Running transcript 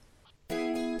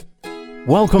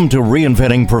Welcome to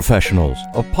Reinventing Professionals,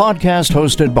 a podcast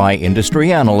hosted by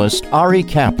industry analyst Ari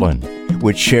Kaplan,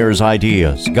 which shares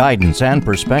ideas, guidance, and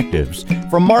perspectives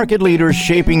from market leaders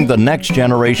shaping the next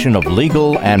generation of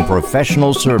legal and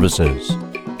professional services.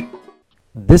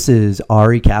 This is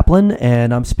Ari Kaplan,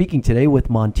 and I'm speaking today with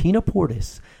Montina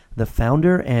Portis, the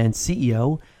founder and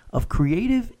CEO of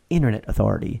Creative Internet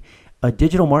Authority, a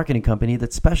digital marketing company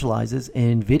that specializes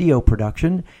in video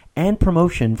production and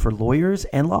promotion for lawyers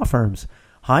and law firms.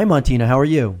 Hi, Montina. How are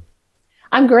you?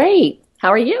 I'm great. How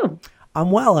are you?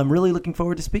 I'm well. I'm really looking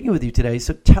forward to speaking with you today.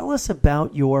 So tell us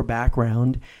about your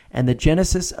background and the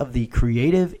genesis of the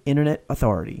Creative Internet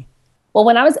Authority. Well,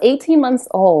 when I was 18 months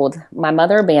old, my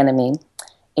mother abandoned me,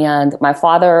 and my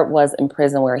father was in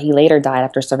prison where he later died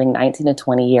after serving 19 to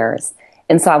 20 years.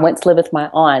 And so I went to live with my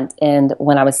aunt, and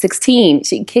when I was 16,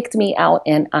 she kicked me out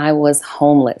and I was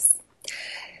homeless.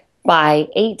 By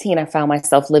 18, I found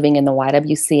myself living in the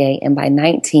YWCA, and by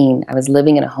 19, I was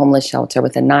living in a homeless shelter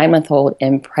with a 9-month-old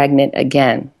and pregnant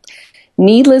again.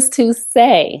 Needless to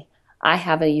say, I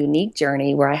have a unique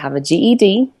journey where I have a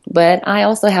GED, but I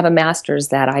also have a master's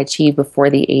that I achieved before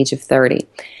the age of 30.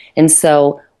 And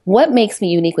so what makes me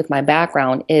unique with my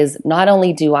background is not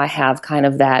only do I have kind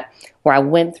of that where I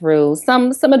went through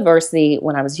some adversity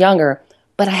when I was younger,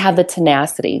 but I have the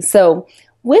tenacity. So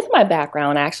with my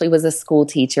background, I actually was a school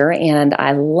teacher, and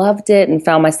I loved it and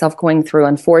found myself going through,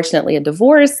 unfortunately, a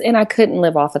divorce, and I couldn't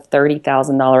live off a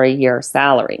 $30,000 a year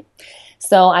salary.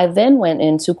 So I then went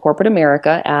into corporate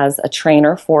America as a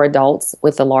trainer for adults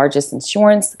with the largest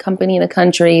insurance company in the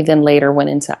country, then later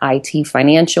went into IT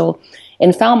financial,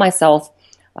 and found myself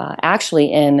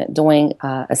actually in doing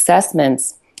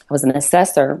assessments. I was an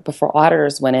assessor before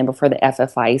auditors went in, before the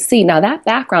FFIEC. Now that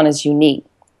background is unique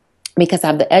because I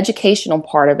have the educational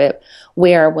part of it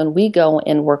where when we go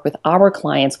and work with our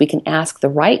clients, we can ask the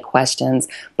right questions,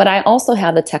 but I also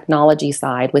have the technology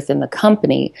side within the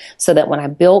company so that when I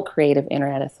build Creative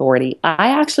Internet Authority, I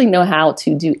actually know how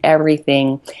to do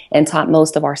everything and taught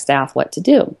most of our staff what to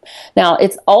do. Now,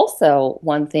 it's also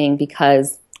one thing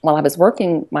because while I was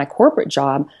working my corporate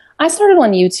job, I started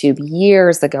on YouTube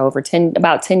years ago,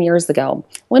 about 10 years ago,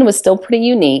 when it was still pretty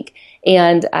unique.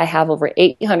 And I have over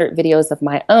 800 videos of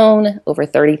my own, over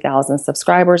 30,000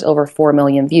 subscribers, over 4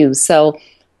 million views. So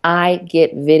I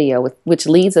get video, which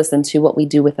leads us into what we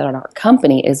do within our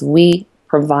company is we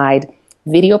provide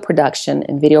video production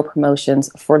and video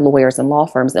promotions for lawyers and law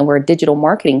firms. And we're a digital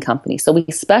marketing company. So we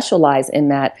specialize in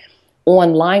that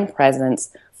online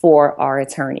presence for our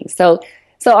attorneys. So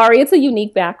Ari, it's a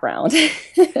unique background.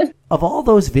 Of all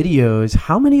those videos,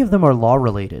 how many of them are law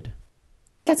related?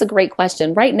 That's a great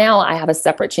question. Right now, I have a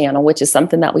separate channel, which is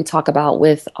something that we talk about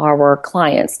with our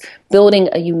clients, building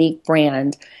a unique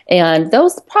brand. And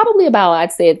those probably about,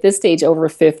 I'd say at this stage, over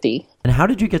 50. And how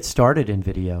did you get started in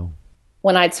video?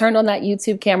 When I turned on that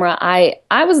YouTube camera, I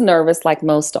was nervous like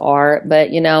most are, but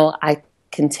I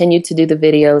continued to do the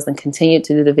videos and continued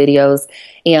to do the videos.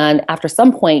 And after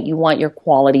some point, you want your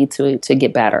quality to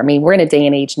get better. I mean, we're in a day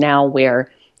and age now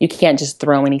where you can't just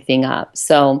throw anything up.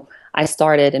 So I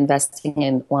started investing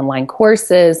in online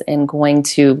courses and going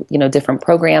to, different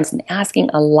programs and asking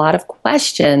a lot of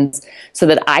questions so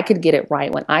that I could get it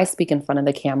right when I speak in front of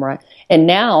the camera. And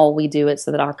now we do it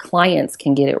so that our clients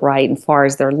can get it right as far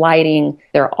as their lighting,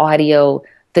 their audio,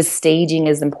 the staging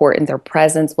is important, their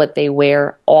presence, what they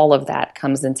wear, all of that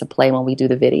comes into play when we do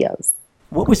the videos.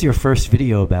 What was your first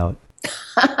video about?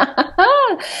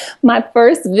 My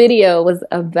first video was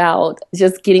about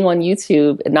just getting on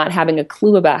YouTube and not having a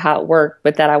clue about how it worked,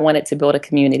 but that I wanted to build a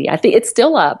community. I think it's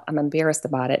still up. I'm embarrassed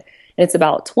about it. And it's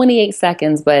about 28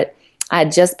 seconds, but I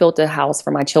had just built a house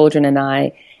for my children and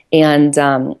I. And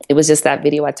it was just that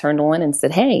video I turned on and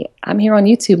said, hey, I'm here on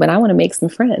YouTube and I want to make some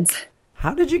friends.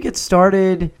 How did you get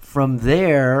started from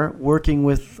there working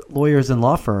with lawyers and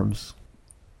law firms?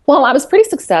 Well, I was pretty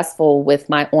successful with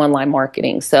my online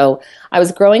marketing. So I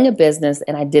was growing a business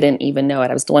and I didn't even know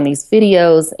it. I was doing these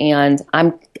videos and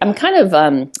I'm kind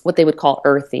of what they would call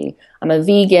earthy. I'm a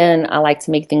vegan. I like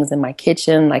to make things in my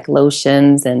kitchen like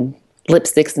lotions and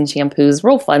lipsticks and shampoos,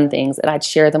 real fun things, and I'd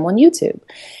share them on YouTube.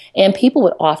 And people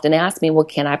would often ask me, well,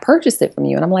 can I purchase it from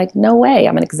you? And I'm like, no way.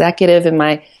 I'm an executive in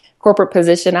my corporate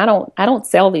position. I don't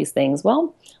sell these things.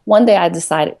 Well, one day I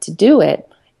decided to do it.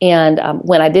 And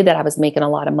when I did that, I was making a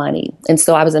lot of money. And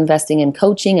so I was investing in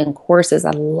coaching and courses.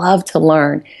 I love to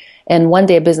learn. And one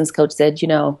day a business coach said, you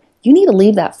need to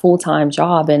leave that full-time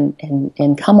job and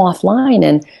come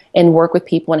offline and work with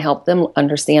people and help them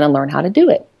understand and learn how to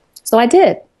do it. So I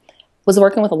did. Was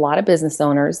working with a lot of business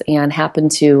owners and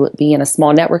happened to be in a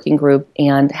small networking group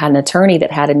and had an attorney that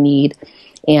had a need.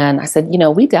 And I said,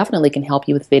 we definitely can help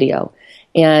you with video.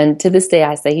 And to this day,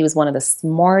 I say he was one of the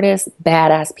smartest,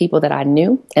 badass people that I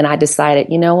knew. And I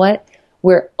decided, you know what?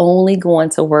 We're only going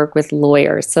to work with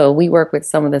lawyers. So we work with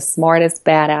some of the smartest,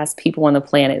 badass people on the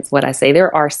planet, is what I say.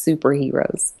 They're our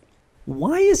superheroes.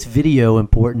 Why is video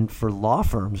important for law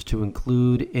firms to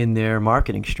include in their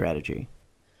marketing strategy?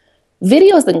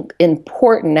 Video is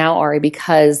important now, Ari,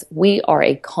 because we are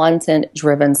a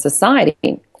content-driven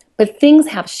society. But things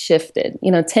have shifted.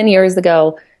 10 years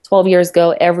ago, 12 years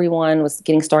ago, everyone was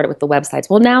getting started with the websites.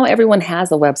 Well, now everyone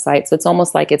has a website, so it's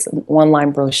almost like it's an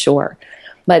online brochure.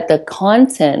 But the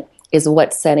content is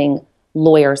what's setting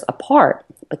lawyers apart.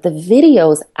 But the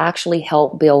videos actually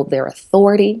help build their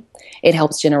authority. It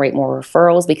helps generate more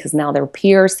referrals because now their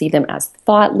peers see them as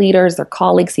thought leaders. Their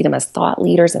colleagues see them as thought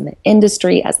leaders in the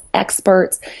industry, as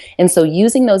experts. And so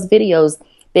using those videos,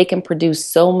 they can produce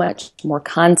so much more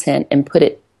content and put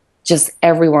it just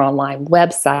everywhere online,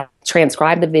 website,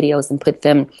 transcribe the videos and put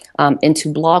them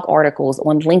into blog articles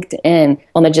on LinkedIn.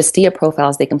 On the Justia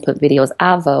profiles, they can put videos,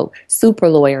 Avvo, Super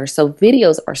Lawyer. So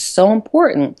videos are so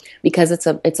important because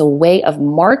it's a way of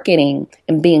marketing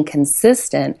and being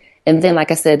consistent. And then, like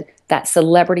I said, that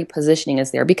celebrity positioning is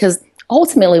there because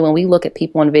ultimately when we look at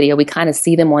people on video, we kind of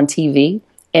see them on TV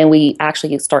and we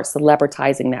actually start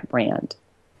celebritizing that brand.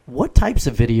 What types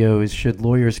of videos should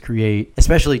lawyers create,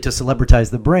 especially to celebritize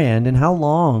the brand, and how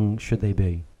long should they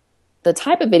be? The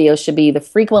type of video should be the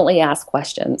frequently asked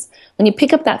questions. When you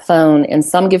pick up that phone, and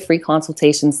some give free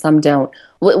consultations, some don't,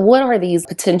 what are these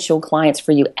potential clients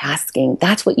for you asking?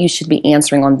 That's what you should be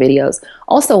answering on videos.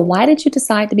 Also, why did you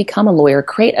decide to become a lawyer?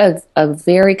 Create a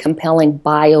very compelling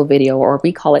bio video, or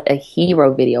we call it a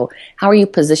hero video. How are you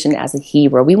positioned as a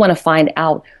hero? We want to find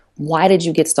out, why did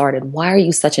you get started? Why are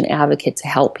you such an advocate to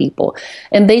help people?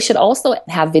 And they should also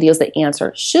have videos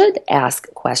that should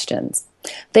ask questions.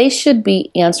 They should be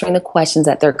answering the questions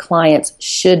that their clients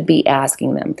should be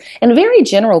asking them. And very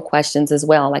general questions as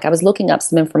well. Like I was looking up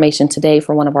some information today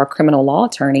for one of our criminal law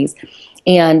attorneys,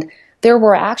 and there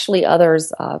were actually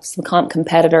others, some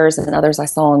competitors and others I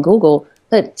saw on Google,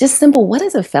 but just simple, what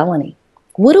is a felony?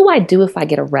 What do I do if I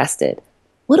get arrested?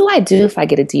 What do I do if I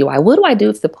get a DUI? What do I do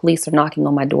if the police are knocking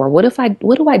on my door? What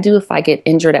do I do if I get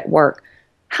injured at work?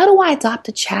 How do I adopt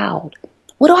a child?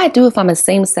 What do I do if I'm a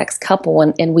same-sex couple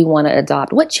and we want to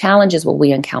adopt? What challenges will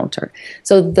we encounter?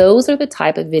 So those are the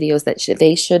type of videos that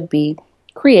they should be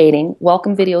creating.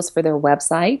 Welcome videos for their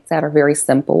website that are very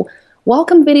simple.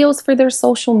 Welcome videos for their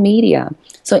social media.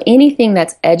 So anything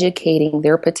that's educating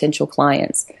their potential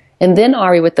clients. And then,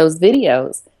 Ari, with those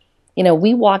videos,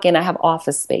 we walk in, I have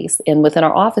office space, and within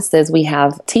our offices, we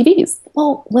have TVs.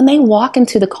 Well, when they walk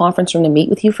into the conference room to meet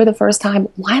with you for the first time,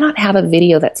 why not have a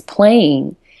video that's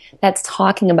playing, that's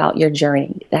talking about your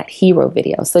journey, that hero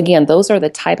video? So again, those are the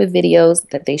type of videos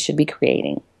that they should be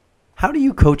creating. How do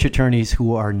you coach attorneys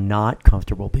who are not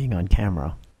comfortable being on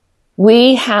camera?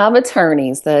 We have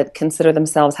attorneys that consider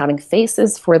themselves having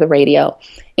faces for the radio,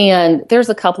 and there's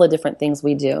a couple of different things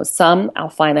we do. Some I'll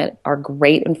find that are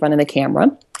great in front of the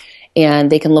camera,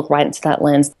 and they can look right into that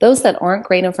lens. Those that aren't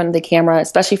great in front of the camera,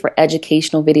 especially for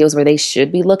educational videos where they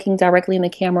should be looking directly in the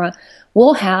camera,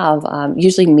 we'll have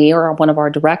usually me or one of our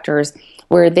directors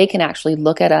where they can actually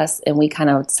look at us and we kind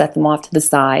of set them off to the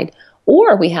side.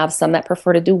 Or we have some that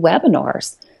prefer to do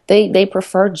webinars. They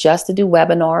prefer just to do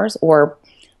webinars, or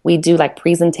we do like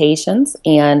presentations,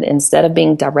 and instead of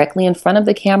being directly in front of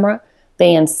the camera,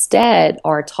 they instead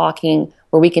are talking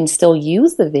where we can still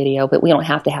use the video, but we don't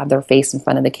have to have their face in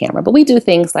front of the camera. But we do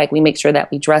things like we make sure that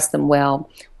we dress them well.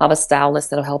 We'll have a stylist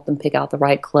that'll help them pick out the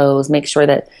right clothes, make sure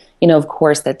that, of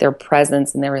course, that their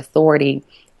presence and their authority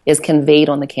is conveyed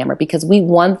on the camera, because we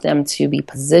want them to be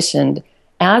positioned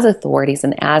as authorities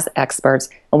and as experts,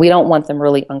 and we don't want them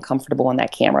really uncomfortable on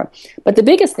that camera. But the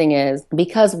biggest thing is,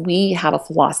 because we have a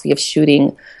philosophy of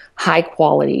shooting high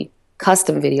quality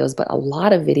custom videos, but a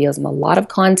lot of videos and a lot of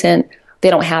content, they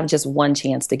don't have just one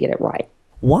chance to get it right.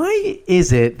 Why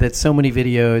is it that so many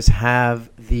videos have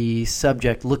the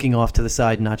subject looking off to the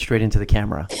side, not straight into the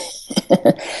camera?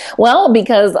 Well,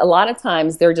 because a lot of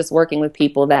times they're just working with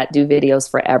people that do videos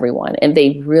for everyone, and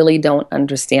they really don't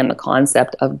understand the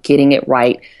concept of getting it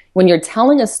right. When you're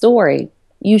telling a story,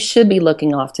 you should be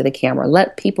looking off to the camera.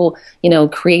 Let people,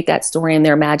 create that story in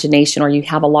their imagination, or you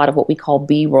have a lot of what we call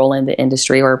B-roll in the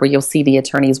industry, or where you'll see the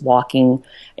attorneys walking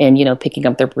and, picking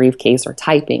up their briefcase or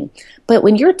typing. But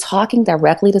when you're talking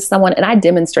directly to someone, and I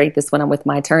demonstrate this when I'm with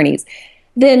my attorneys,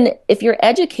 then if you're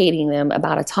educating them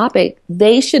about a topic,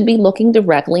 they should be looking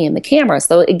directly in the camera.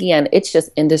 So again, it's just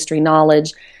industry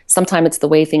knowledge. Sometimes it's the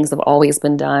way things have always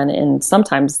been done, and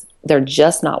sometimes they're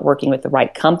just not working with the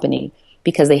right company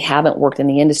because they haven't worked in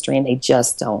the industry and they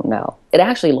just don't know. It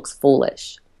actually looks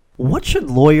foolish. What should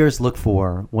lawyers look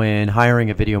for when hiring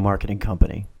a video marketing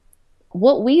company?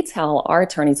 What we tell our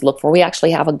attorneys to look for, we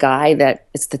actually have a guide that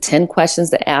it's the 10 questions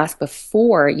to ask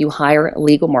before you hire a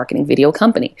legal marketing video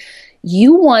company.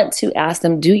 You want to ask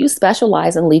them, do you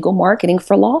specialize in legal marketing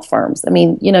for law firms? I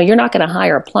mean, you're not going to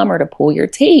hire a plumber to pull your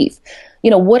teeth.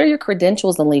 What are your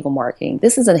credentials in legal marketing?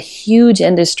 This is a huge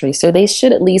industry, so they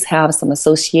should at least have some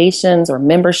associations or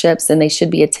memberships, and they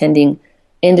should be attending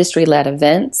industry-led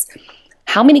events.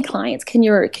 How many clients can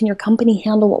your company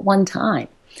handle at one time?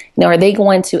 Are they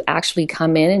going to actually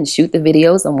come in and shoot the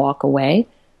videos and walk away?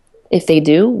 If they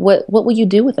do, what will you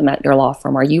do with them at your law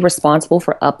firm? Are you responsible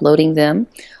for uploading them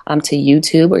to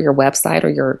YouTube or your website or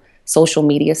your social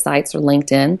media sites or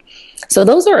LinkedIn? So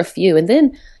those are a few. And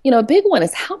then, a big one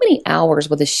is how many hours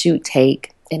will the shoot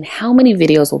take and how many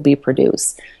videos will be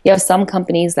produced? You have some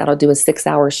companies that'll do a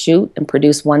 6-hour shoot and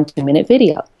produce 1 2-minute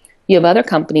video. You have other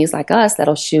companies like us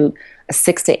that'll shoot a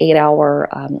 6 to 8 hour,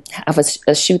 have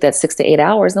a shoot that's 6 to 8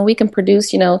 hours, and we can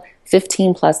produce,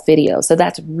 15 plus videos. So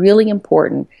that's really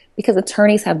important because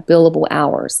attorneys have billable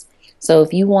hours. So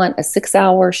if you want a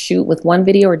 6-hour shoot with 1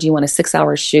 video, or do you want a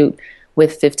 6-hour shoot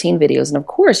with 15 videos? And of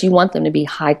course, you want them to be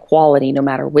high quality no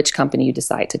matter which company you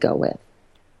decide to go with.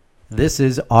 This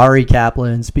is Ari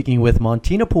Kaplan speaking with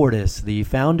Montina Portis, the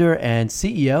founder and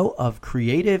CEO of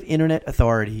Creative Internet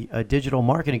Authority, a digital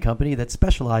marketing company that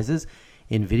specializes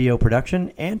in video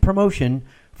production and promotion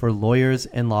for lawyers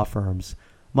and law firms.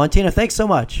 Montina, thanks so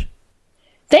much.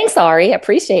 Thanks, Ari. I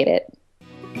appreciate it.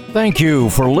 Thank you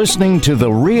for listening to the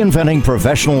Reinventing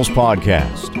Professionals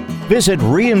podcast. Visit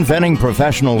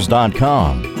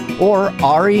reinventingprofessionals.com or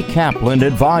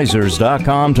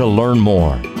arikaplanadvisors.com to learn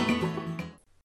more.